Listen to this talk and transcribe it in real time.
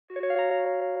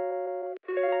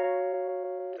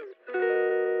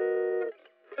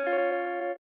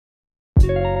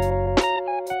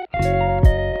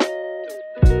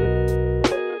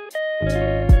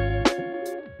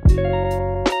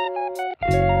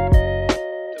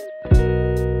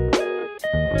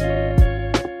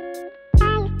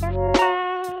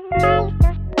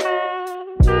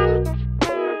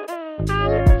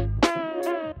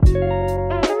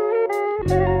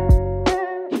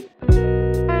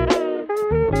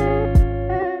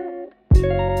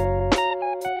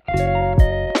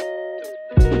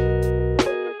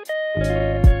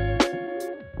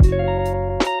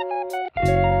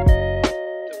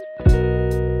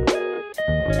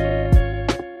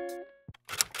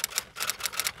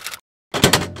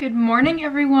Good morning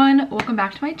everyone, welcome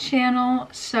back to my channel.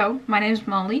 So my name is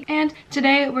Molly and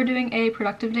today we're doing a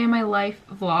productive day in my life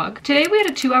vlog. Today we had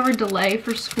a 2-hour delay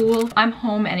for school. I'm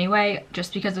home anyway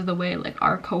just because of the way like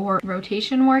our cohort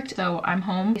rotation worked, so I'm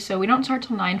home. So we don't start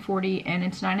till 9:40 and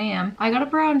it's 9 a.m. I got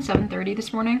up around 7:30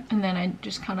 this morning and then I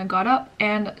just kind of got up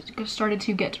and started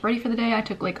to get ready for the day. I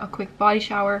took like a quick body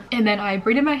shower and then I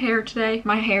braided my hair today.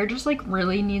 My hair just like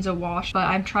really needs a wash, but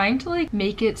I'm trying to like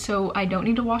make it so I don't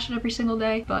need to wash it every single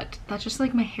day, but that's just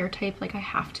like my hair type, like I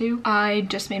have to. I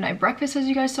just made my breakfast as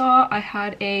you guys saw. I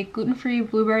had a gluten-free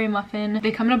blueberry muffin.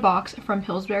 They come in a box from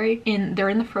Pillsbury they're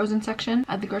in the frozen section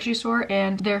at the grocery store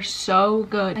and they're so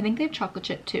good. I think they have chocolate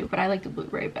chip too, but I like the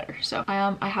blueberry better. So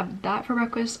I have that for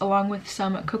breakfast along with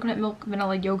some coconut milk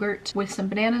vanilla yogurt with some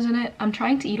bananas in it. I'm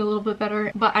trying to eat a little bit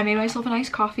better, but I made myself a nice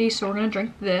coffee, so we're gonna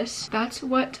drink this. That's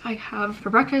what I have for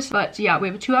breakfast. But yeah, we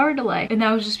have a 2-hour delay and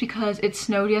that was just because it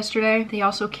snowed yesterday. They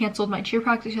also canceled my cheer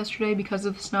practice yesterday because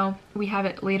of the snow. We have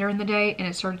it later in the day and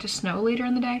it started to snow later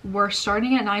in the day. We're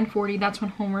starting at 9:40, that's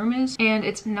when homeroom is, and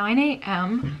it's 9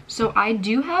 a.m. so I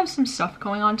do have some stuff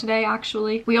going on today.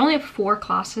 Actually, we only have 4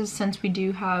 classes since we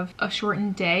do have a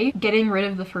shortened day. Getting rid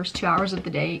of the first 2 hours of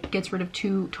the day gets rid of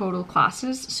 2 total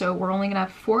classes, so we're only gonna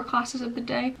have 4 classes of the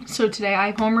day. So today I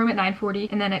have homeroom at 9:40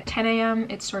 and then at 10 a.m.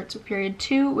 it starts with period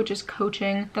 2, which is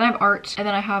coaching. Then I have art and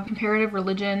then I have comparative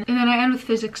religion and then I end with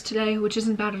physics today, which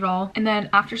isn't bad at all. And then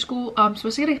after school, I'm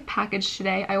supposed to get a package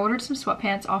today. I ordered some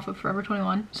sweatpants off of Forever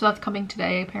 21, so that's coming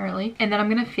today apparently. And then I'm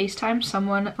gonna FaceTime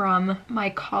someone from my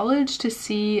college to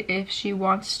see if she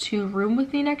wants to room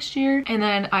with me next year. And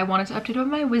then I wanted to update on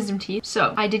my wisdom teeth.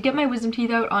 So I did get my wisdom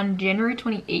teeth out on January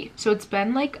 28th. So it's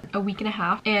been like a week and a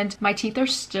half and my teeth are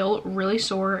still really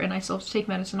sore and I still have to take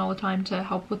medicine all the time to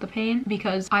help with the pain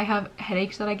because I have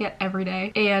headaches that I get every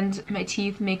day and my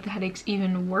teeth make the headaches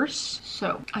even worse.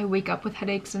 So I wake up with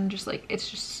headaches and just like, it's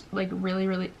just like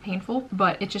really painful.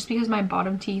 But it's just because my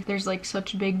bottom teeth, there's like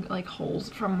such big like holes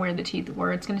from where the teeth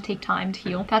were. It's gonna take time to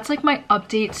heal. That's like my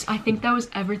updates. I think that was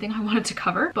everything I wanted to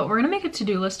cover, but we're gonna make a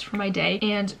to-do list for my day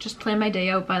and just plan my day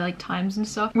out by like times and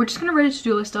stuff. We're just gonna write a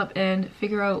to-do list up and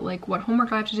figure out like what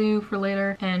homework I have to do for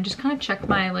later and just kind of check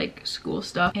my like school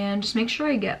stuff and just make sure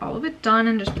I get all of it done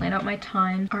and just plan out my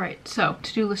time. All right, so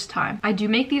to-do list time. I do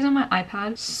make these on my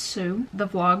iPad, so the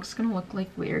vlog's gonna look like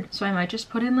weird, so I might just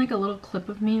put in like a little clip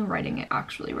of me writing it,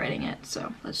 actually writing it.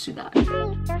 So let's do that.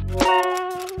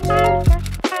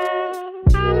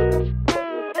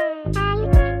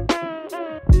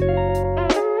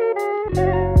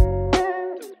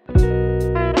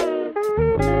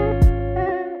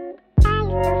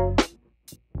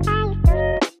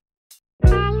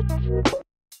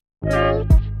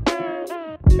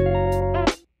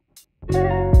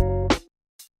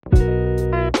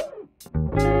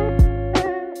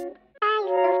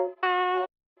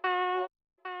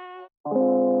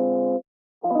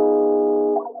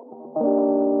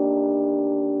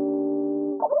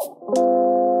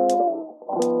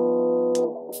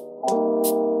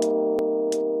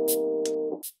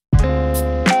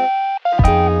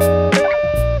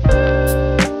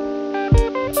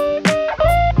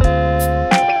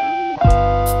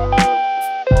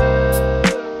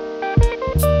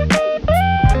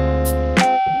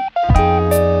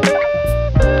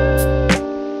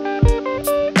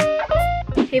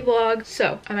 Hey vlog,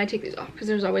 so I might take these off because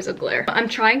there's always a glare. I'm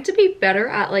trying to be better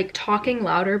at like talking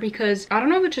louder because I don't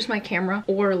know if it's just my camera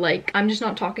or like I'm just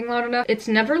not talking loud enough. It's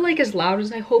never like as loud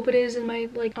as I hope it is in my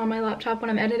like on my laptop when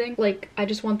I'm editing. Like I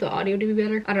just want the audio to be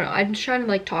better. I don't know, I'm just trying to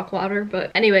like talk louder.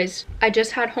 But anyways, I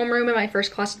just had homeroom in my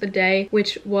first class of the day,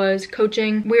 which was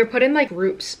coaching. We were put in like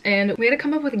groups and we had to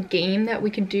come up with a game that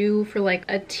we could do for like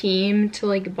a team to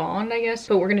like bond, I guess,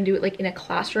 but we're gonna do it like in a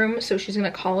classroom. So she's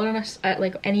gonna call it on us at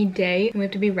like any day and we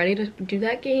have to be ready to do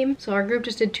that game. So our group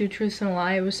just did 2 truths and a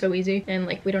lie. It was so easy and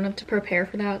like we don't have to prepare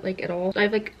for that like at all. So I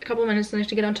have like a couple minutes and I have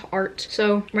to get on to art.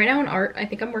 So right now in art, I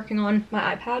think I'm working on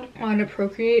my iPad on a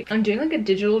Procreate. I'm doing like a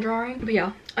digital drawing, but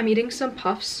yeah, I'm eating some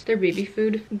puffs. They're baby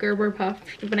food, Gerber puff.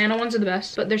 The banana ones are the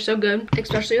best, but they're so good,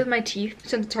 especially with my teeth.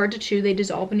 Since it's hard to chew, they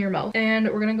dissolve in your mouth. And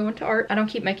we're gonna go into art. I don't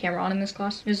keep my camera on in this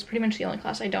class. This is pretty much the only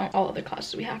class I don't. All other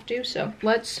classes we have to. So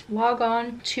let's log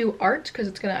on to art because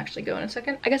it's gonna actually go in a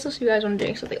second. I guess I'll see you guys when I'm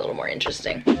doing something a little more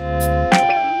interesting.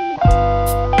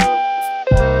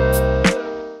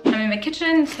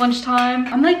 kitchen. It's lunchtime.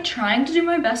 I'm like trying to do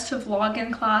my best to vlog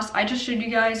in class. I just showed you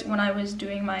guys when I was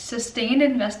doing my sustained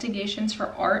investigations for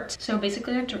art. So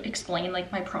basically I have to explain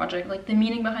like my project, like the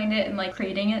meaning behind it and like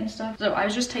creating it and stuff. So I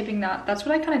was just typing that. That's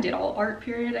what I kind of did all art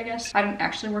period, I guess. I didn't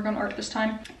actually work on art this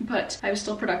time, but I was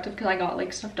still productive because I got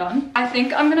like stuff done. I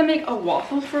think I'm gonna make a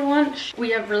waffle for lunch. We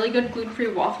have really good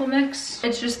gluten-free waffle mix.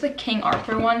 It's just the King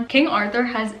Arthur one. King Arthur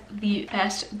has the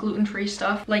best gluten-free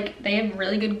stuff. Like they have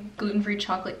really good gluten-free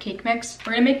chocolate cake mix.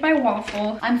 We're gonna make my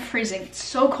waffle. I'm freezing. It's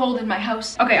so cold in my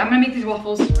house. Okay, I'm gonna make these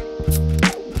waffles.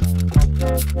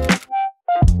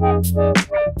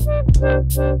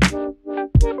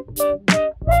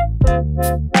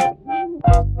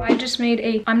 I just made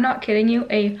a, I'm not kidding you,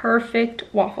 a perfect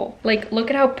waffle. Like, look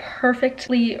at how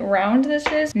perfectly round this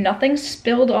is. Nothing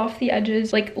spilled off the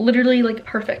edges. Like, literally, like,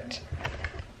 perfect.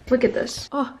 Look at this.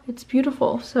 Oh, it's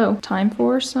beautiful. So, time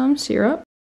for some syrup.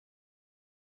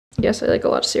 Yes, I like a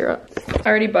lot of syrup. I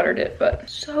already buttered it, but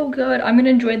so good. I'm gonna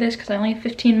enjoy this because I only have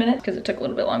 15 minutes because it took a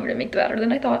little bit longer to make the batter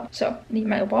than I thought. So, I need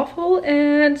my waffle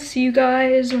and see you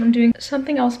guys when I'm doing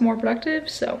something else more productive.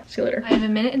 So, see you later. I have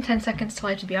 1 minute and 10 seconds till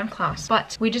I have to be on class,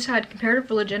 but we just had comparative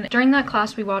religion. During that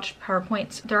class, we watched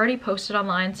PowerPoints. They're already posted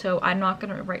online, so I'm not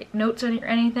gonna write notes or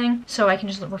anything, so I can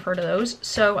just refer to those.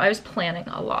 So, I was planning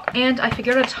a lot, and I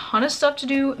figured out a ton of stuff to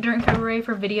do during February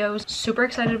for videos. Super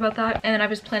excited about that. And then I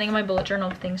was planning in my bullet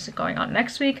journal of things going on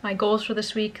next week, my goals for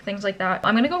this week, things like that.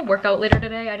 I'm gonna go work out later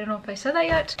today. I don't know if I said that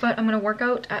yet, but I'm gonna work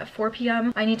out at 4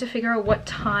 p.m. I need to figure out what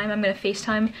time I'm gonna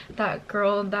FaceTime that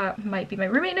girl that might be my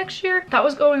roommate next year. That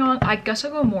was going on. I guess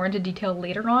I'll go more into detail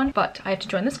later on, but I have to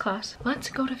join this class. Let's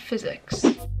go to physics.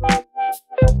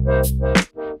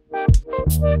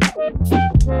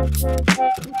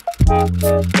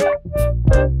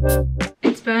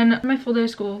 It's been my full day of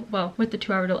school, well, with the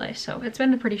 2-hour delay, so it's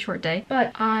been a pretty short day,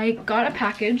 but I got a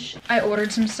package. I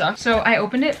ordered some stuff, so I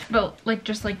opened it, but like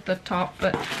just like the top,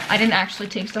 but I didn't actually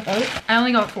take stuff out. I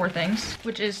only got 4 things,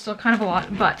 which is still kind of a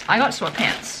lot, but I got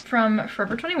sweatpants from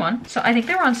Forever 21, so I think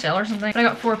they were on sale or something, but I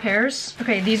got 4 pairs.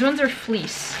 Okay, these ones are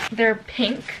fleece. They're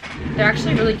pink. They're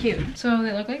actually really cute. So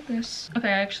they look like this. Okay,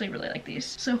 I actually really like these,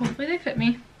 so hopefully they fit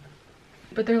me.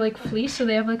 But they're like fleece, so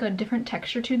they have like a different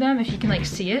texture to them if you can like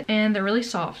see it, and they're really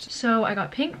soft. So I got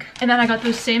pink, and then I got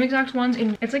those same exact ones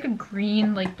in, it's like a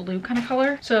green, like blue kind of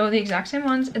color. So the exact same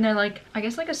ones, and they're like, I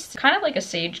guess like a kind of like a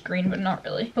sage green, but not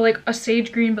really, but like a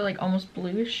sage green, but like almost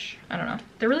bluish. I don't know.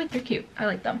 They're cute. I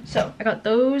like them. So I got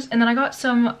those, and then I got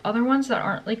some other ones that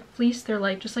aren't like fleece. They're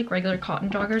like just like regular cotton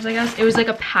joggers, I guess. It was like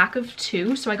a pack of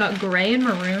 2, so I got gray and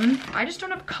maroon. I just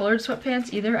don't have colored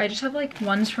sweatpants either. I just have like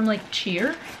ones from like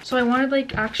Cheer. So I wanted like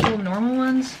actual normal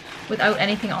ones without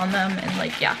anything on them, and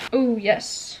like, yeah. Oh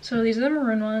yes, so these are the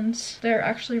maroon ones. They're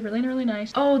actually really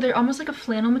nice. Oh, they're almost like a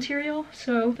flannel material,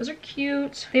 so those are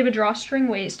cute. They have a drawstring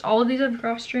waist. All of these have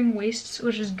drawstring waists,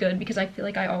 which is good because I feel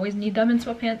like I always need them in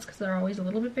sweatpants because they're always a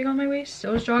little bit big on my waist.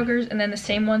 Those joggers, and then the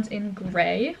same ones in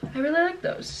gray. I really like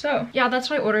those. So yeah, that's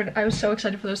what I ordered. I was so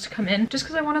excited for those to come in just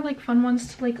because I wanted like fun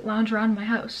ones to like lounge around my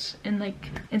house and like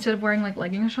instead of wearing like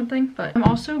leggings or something. But I'm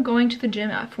also going to the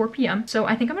gym at 4 p.m. so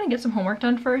I think I'm gonna get some homework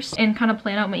done first and kind of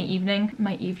plan out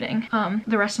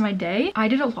the rest of my day. I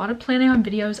did a lot of planning on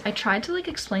videos. I tried to like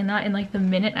explain that in like the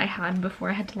minute I had before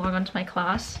I had to log on to my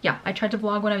class. Yeah, I tried to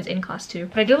vlog when I was in class too,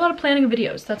 but I did a lot of planning of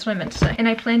videos. That's what I meant to say. And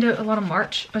I planned out a lot of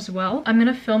March as well. I'm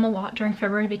gonna film a lot during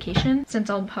February vacation since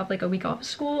I'll have like a week off of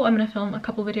school. I'm gonna film a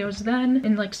couple videos then,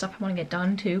 and like stuff I want to get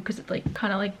done too because it like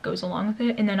kind of like goes along with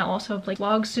it. And then I'll also have like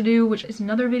vlogs to do, which is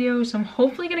another video. So I'm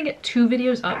hopefully gonna get 2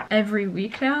 videos up every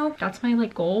week now. That's my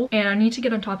like goal, and I need to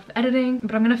get on top of editing,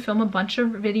 but I'm gonna film a bunch of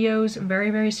videos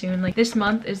very soon. Like this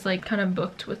month is like kind of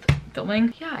booked with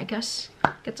filming. Yeah, I guess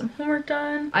get some homework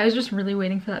done. I was just really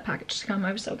waiting for that package to come.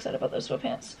 I was so excited about those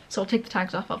sweatpants. So I'll take the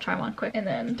tags off, I'll try one quick, and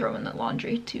then throw in the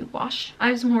laundry to wash. I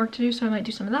have some homework to do, so I might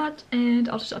do some of that, and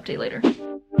I'll just update later.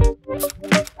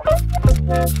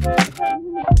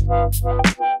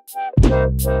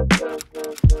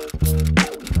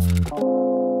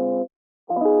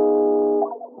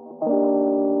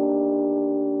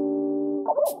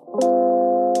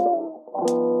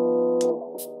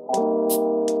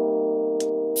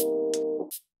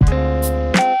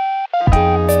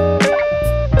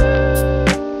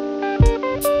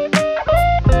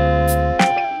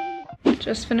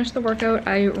 Just finished the workout.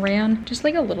 I ran just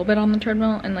like a little bit on the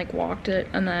treadmill and like walked it,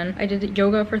 and then I did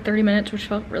yoga for 30 minutes, which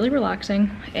felt really relaxing.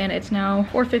 And it's now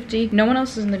 4:50. No one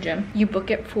else is in the gym. You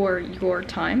book it for your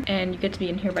time and you get to be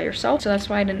in here by yourself, so that's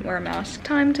why I didn't wear a mask.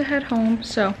 Time to head home,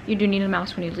 so you do need a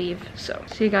mask when you leave. So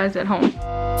see you guys at home.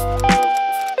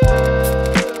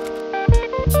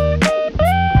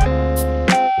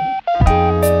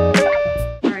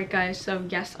 guys. So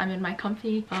yes, I'm in my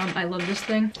comfy. I love this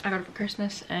thing. I got it for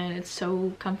Christmas and it's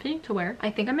so comfy to wear. I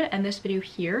think I'm gonna end this video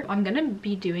here. I'm gonna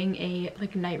be doing a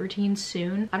like night routine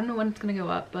soon. I don't know when it's gonna go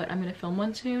up, but I'm gonna film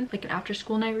one soon, like an after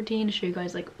school night routine to show you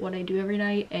guys like what I do every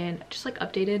night and just like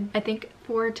updated. I think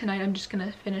for tonight I'm just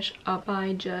gonna finish up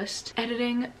by just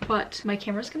editing, but my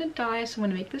camera's gonna die, so I'm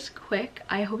gonna make this quick.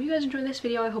 I hope you guys enjoyed this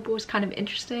video. I hope it was kind of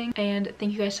interesting, and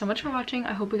thank you guys so much for watching.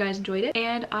 I hope you guys enjoyed it,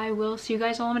 and I will see you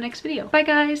guys all in my next video. Bye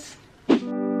guys.